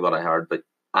exactly what I heard, but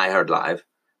I heard live,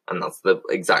 and that's the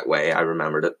exact way I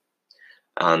remembered it.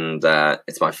 And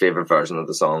it's my favourite version of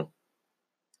the song.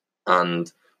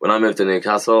 And when I moved to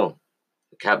Newcastle,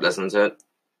 I kept listening to it.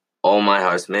 All my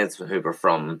housemates who were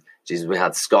from, we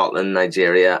had Scotland,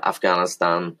 Nigeria,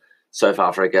 Afghanistan, South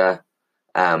Africa,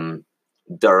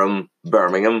 Durham,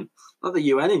 Birmingham, not the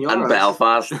UN in your and house.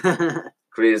 Belfast.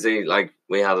 Crazy, like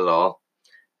we had it all.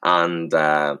 And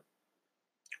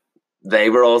they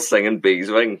were all singing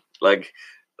Beeswing, like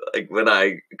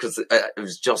because it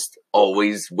was just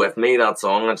always with me, that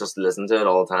song. I just listened to it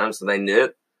all the time, so they knew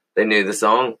it. They knew the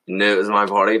song, knew it was my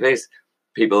party piece.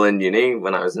 People in uni,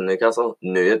 when I was in Newcastle,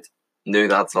 knew it, knew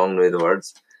that song, knew the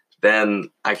words. Then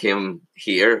I came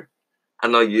here,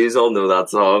 and now you all know that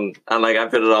song, and like I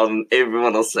put it on,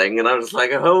 everyone will sing, and I was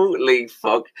like, holy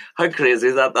fuck, how crazy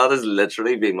is that? That has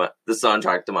literally been the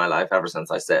soundtrack to my life ever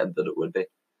since I said that it would be.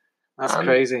 That's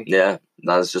crazy. Yeah,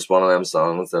 that's just one of them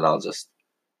songs that I'll just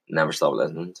never stop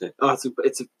listening to. Oh,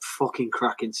 it's a fucking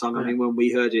cracking song. I mean, when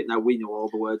we heard it, now we know all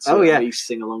the words. So we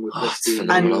sing along with Christy.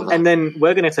 And then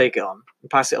we're going to take it on and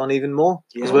pass it on even more,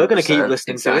 because we're going to keep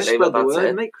listening to it. Spread the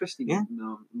word, make Christy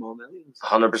more millions.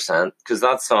 100%, because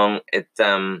that song, it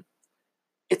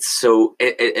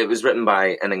was written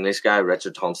by an English guy,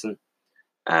 Richard Thompson.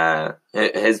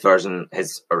 His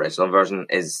original version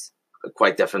is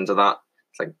quite different to that.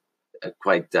 It's like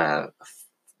quite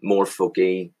more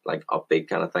folky, like upbeat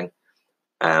kind of thing.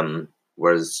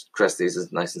 Whereas Christie's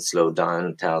is nice and slowed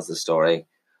down, tells the story.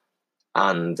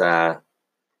 And that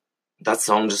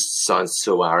song just sounds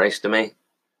so Irish to me.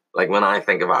 Like when I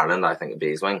think of Ireland, I think of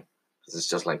Beeswing. Because it's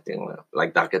just like,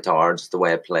 like that guitar, just the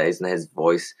way it plays, and his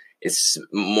voice is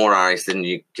more Irish than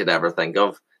you could ever think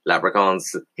of.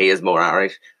 Leprechauns, he is more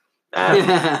Irish.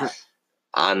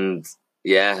 And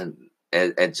yeah,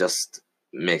 it just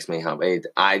makes me happy.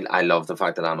 I love the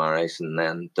fact that I'm Irish, and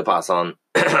then to pass on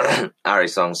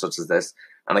Irish songs such as this,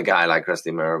 and a guy like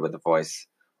Christy Moore with the voice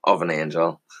of an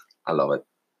angel, I love it.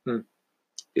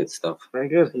 Good stuff. Very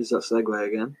good. Here's that segue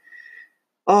again.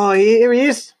 Oh, here he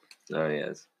is. There he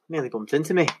is. Nearly bumped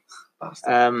into me.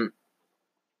 Bastard.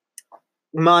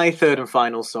 My third and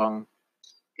final song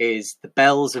is The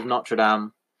Bells of Notre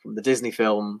Dame from the Disney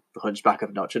film The Hunchback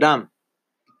of Notre Dame.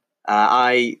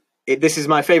 This is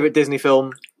my favourite Disney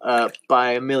film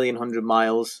by a million hundred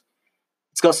miles.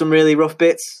 It's got some really rough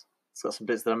bits. It's got some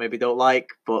bits that I maybe don't like,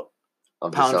 but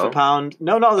pound for pound.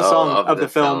 No, not the song, of the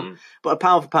film. But a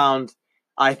pound for pound,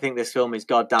 I think this film is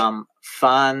goddamn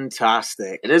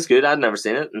fantastic. It is good. I'd never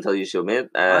seen it until you showed me it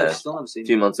I still haven't seen a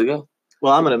few months ago.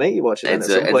 Well, I'm going to make you watch it at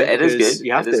some point. It is good.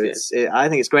 You have to. I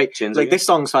think it's great. Like, this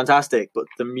song's fantastic, but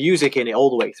the music in it all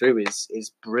the way through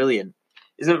is brilliant.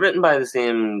 Isn't it written by the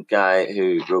same guy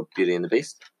who wrote Beauty and the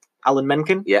Beast? Alan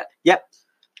Menken? Yeah. Yep.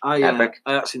 I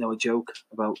actually know a joke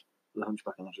about the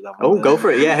Hunchback of Notre Dame. Oh, go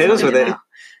for it. Yeah, hit us with it.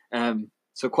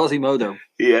 So Quasimodo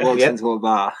walks into a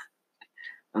bar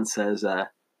and says to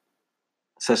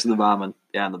the barman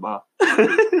behind the bar.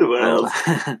 Well,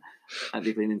 I'd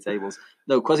be cleaning tables.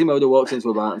 No, Quasimodo walks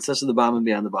into a bar and says to the barman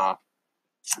behind the bar,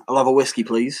 "I'll have a whiskey,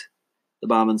 please." The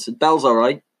barman said, "Bell's all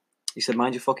right." He said,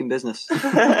 "Mind your fucking business."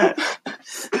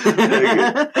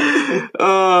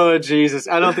 Oh, Jesus.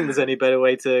 I don't think there's any better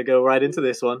way to go right into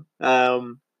this one.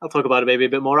 I'll talk about it maybe a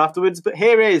bit more afterwards, but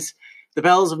here is The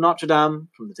Bells of Notre Dame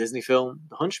from the Disney film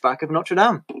The Hunchback of Notre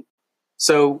Dame.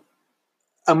 So,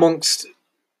 amongst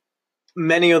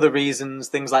many other reasons,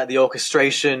 things like the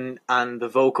orchestration and the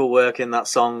vocal work in that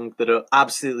song that are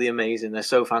absolutely amazing, they're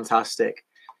so fantastic.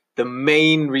 The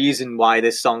main reason why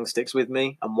this song sticks with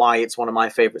me and why it's one of my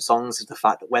favourite songs is the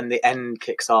fact that when the end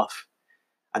kicks off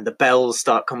and the bells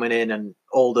start coming in and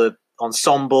all the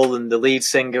ensemble and the lead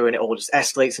singer, and it all just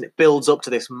escalates and it builds up to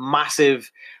this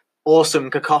massive, awesome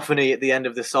cacophony at the end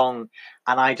of the song,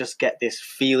 and I just get this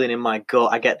feeling in my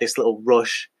gut. I get this little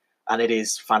rush, and it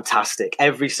is fantastic.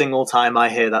 Every single time I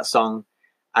hear that song,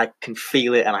 I can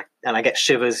feel it, and I get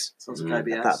shivers. Sounds like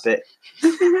IBS. That bit.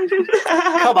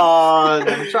 Come on,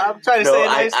 I'm trying to say a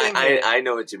nice thing. I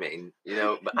know what you mean. You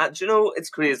know, but do you know, it's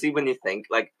crazy when you think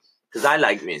like, because I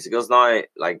like musicals now.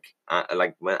 Like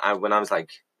when I was like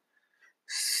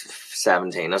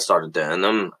 17, I started doing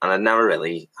them, and I'd never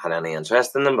really had any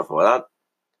interest in them before that.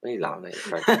 What are you laughing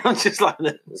at? I'm just laughing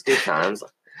at it's good times.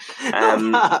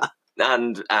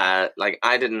 And like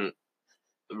I didn't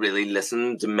really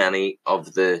listen to many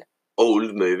of the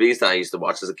old movies that I used to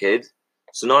watch as a kid.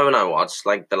 So now when I watch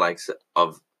like the likes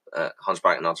of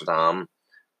Hunchback of Notre Dame,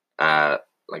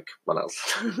 like what else?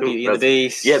 Beauty and the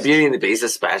Beast. Yeah, Beauty and the Beast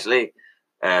especially.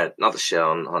 Not the shit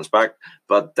on Hunchback,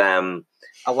 but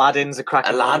Aladdin's a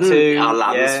cracking one too.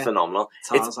 Aladdin's phenomenal.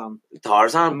 Tarzan,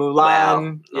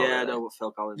 Mulan. Well, yeah, no,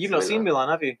 Phil Collins. You've not seen Mulan,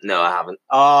 have you? No, I haven't.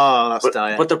 Oh, that's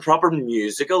dire. But the proper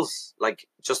musicals, like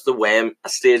just the way a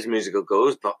stage musical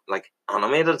goes, but like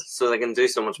animated, so they can do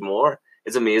so much more.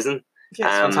 It's amazing. Yeah,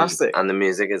 it's fantastic. And the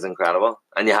music is incredible.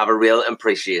 And you have a real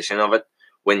appreciation of it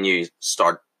when you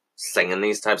start singing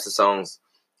these types of songs,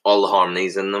 all the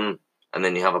harmonies in them, and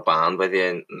then you have a band with you,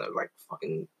 and they're like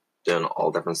fucking doing all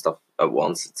different stuff at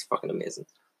once. It's fucking amazing.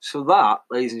 So that,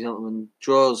 ladies and gentlemen,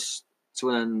 draws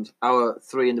to an end our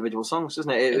 3 individual songs,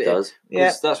 doesn't it? It does.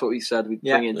 Yeah. That's what we said. We'd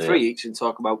bring in 3 each and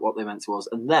talk about what they meant to us.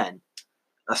 And then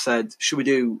I said, should we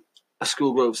do a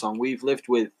School Grove song? We've lived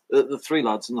with the 3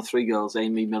 lads and the 3 girls,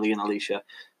 Amy, Millie and Alicia,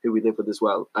 who we live with as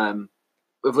well.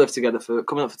 We've lived together for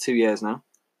coming up for 2 years now.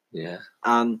 Yeah.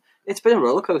 And it's been a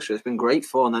roller coaster. It's been great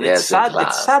fun, and it's sad.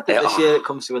 It's sad that this year it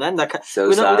comes to an end.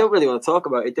 We don't really want to talk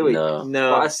about it, do we? No.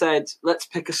 But I said, let's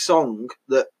pick a song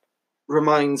that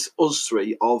reminds us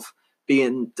 3 of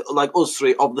being like us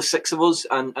 3 of the 6 of us,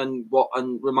 and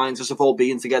reminds us of all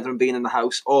being together and being in the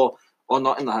house, or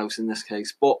not in the house in this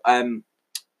case. But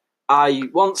I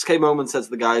once came home and said to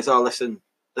the guys, "Oh, listen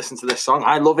to this song.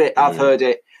 I love it. I've heard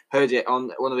it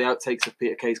on one of the outtakes of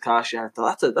Peter Kay's car share.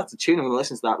 That's a tune. I'm going to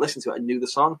listen to that. Listen to it. I knew the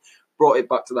song. Brought it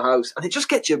back to the house, and it just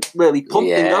gets you really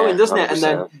pumped and going, doesn't 100%. It? And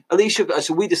then Alicia.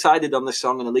 So we decided on this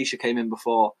song, and Alicia came in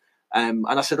before. And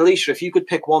I said, Alicia, if you could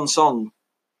pick one song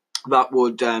that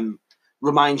would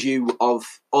remind you of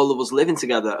all of us living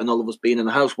together and all of us being in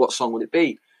the house, what song would it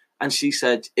be? And she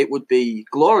said it would be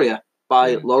Gloria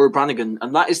by Laura Branigan,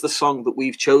 and that is the song that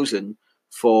we've chosen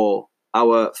for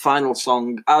our final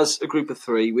song as a group of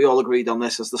 3. We all agreed on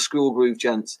this as the School Groove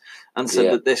gents, and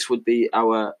said that this would be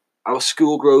our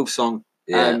School Grove song.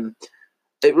 Yeah.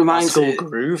 It reminds School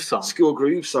Groove song. School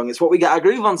Groove song. It's what we get our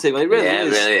groove onto. It really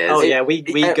is. It really is. Oh yeah, we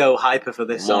go hyper for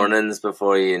this mornings song.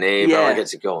 Before uni. Yeah,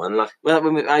 gets you going. Like. Well,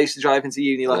 when I used to drive into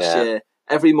uni last year,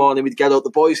 every morning we'd get up, the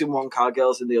boys in one car,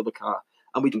 girls in the other car,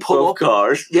 and we'd pull up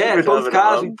cars. Yeah, both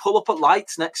cars. We'd pull up at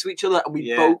lights next to each other, and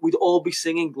we'd all be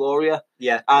singing Gloria.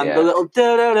 Yeah, and the little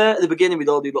da-da-da at the beginning, we'd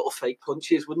all do little fake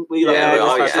punches, wouldn't we? Like,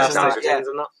 dance routines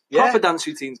and that. Proper dance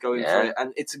routines going for it,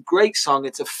 and it's a great song.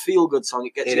 It's a feel-good song.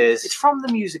 It is. It's from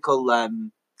the musical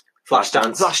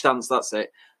Flashdance. Flashdance, that's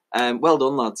it. Well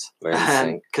done, lads.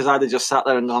 Because I'd have just sat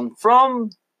there and gone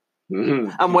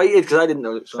and waited because I didn't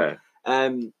know it was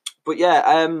song. But yeah,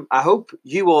 I hope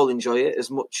you all enjoy it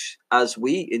as much as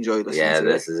we enjoy listening to it. Yeah,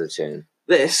 this is a tune.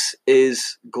 This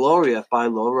is Gloria by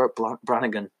Laura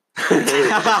Branigan.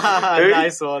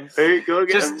 Nice one. Go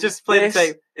again. Just play the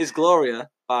tape. Is Gloria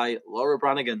by Laura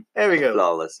Branigan. There we go.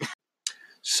 Flawless.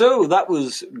 So that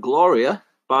was Gloria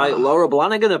by Laura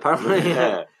Branigan, apparently.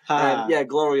 Yeah.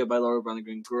 Gloria by Laura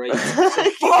Branigan. Great.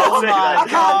 Oh my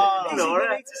God.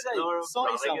 Laura.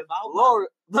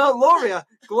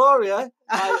 Gloria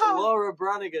by Laura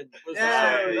Branigan.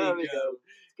 There we go.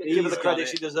 Give her the credit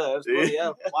she deserves.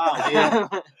 Wow.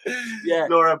 Yeah.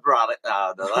 Laura Branigan.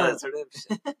 Oh, no, that is her name.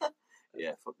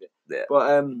 Yeah, fuck it. Yeah.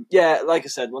 But like I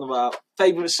said, one of our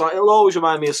favourite songs. It'll always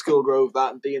remind me of School Grove,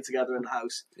 that and being together in the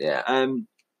house. Yeah.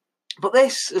 But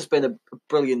this has been a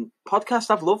brilliant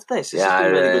podcast. I've loved this. This I has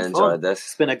been really good enjoyed fun. this.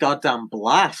 It's been a goddamn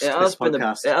blast. It has been a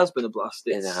blast.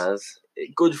 It has.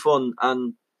 Good fun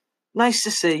and nice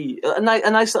to see a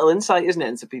nice little insight, isn't it,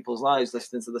 into people's lives,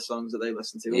 listening to the songs that they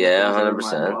listen to. Yeah,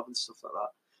 100%. And stuff like that.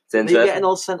 It's interesting. Are you getting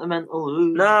all sentimental?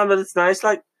 Ooh. No, but it's nice,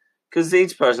 like, because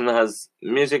each person has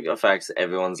music affects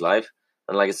everyone's life,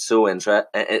 and like it's so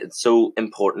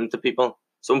important to people,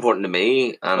 so important to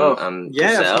me, and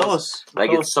yeah, of course.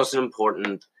 It's such an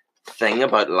important thing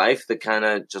about life that kind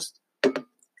of just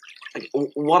like,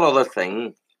 what other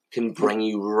thing can bring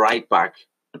you right back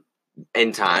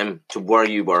in time to where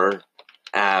you were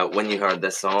when you heard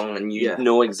this song and you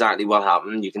know exactly what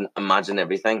happened. You can imagine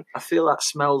everything. I feel that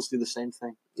smells do the same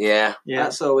thing. Yeah.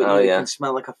 So you can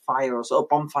smell like a fire or so. A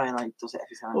bonfire night does it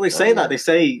every time. Well, they say that. They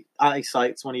say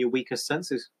eyesight's one of your weakest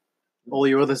senses. All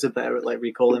your others are better at like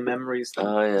recalling memories.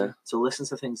 So listen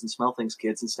to things and smell things,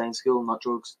 kids, and stay in school, not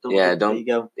drugs. Don't. There you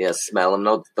go. Yeah, smell them,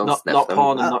 don't sniff them. Not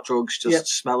porn and not drugs. Just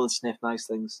smell and sniff nice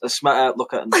things.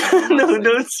 Look at and no,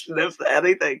 don't sniff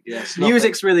anything. Yeah,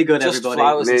 music's really good. Just everybody.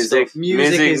 Flowers music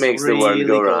really makes the world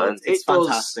go round. It's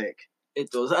fantastic. It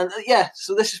does, and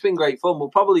so this has been great fun. We'll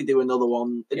probably do another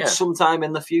one sometime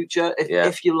in the future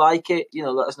if you like it.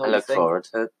 Let us know. I look forward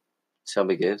to it. Shall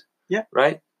be good. Yeah.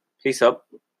 Right. Peace up.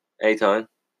 A-Town.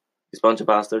 These bunch of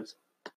bastards.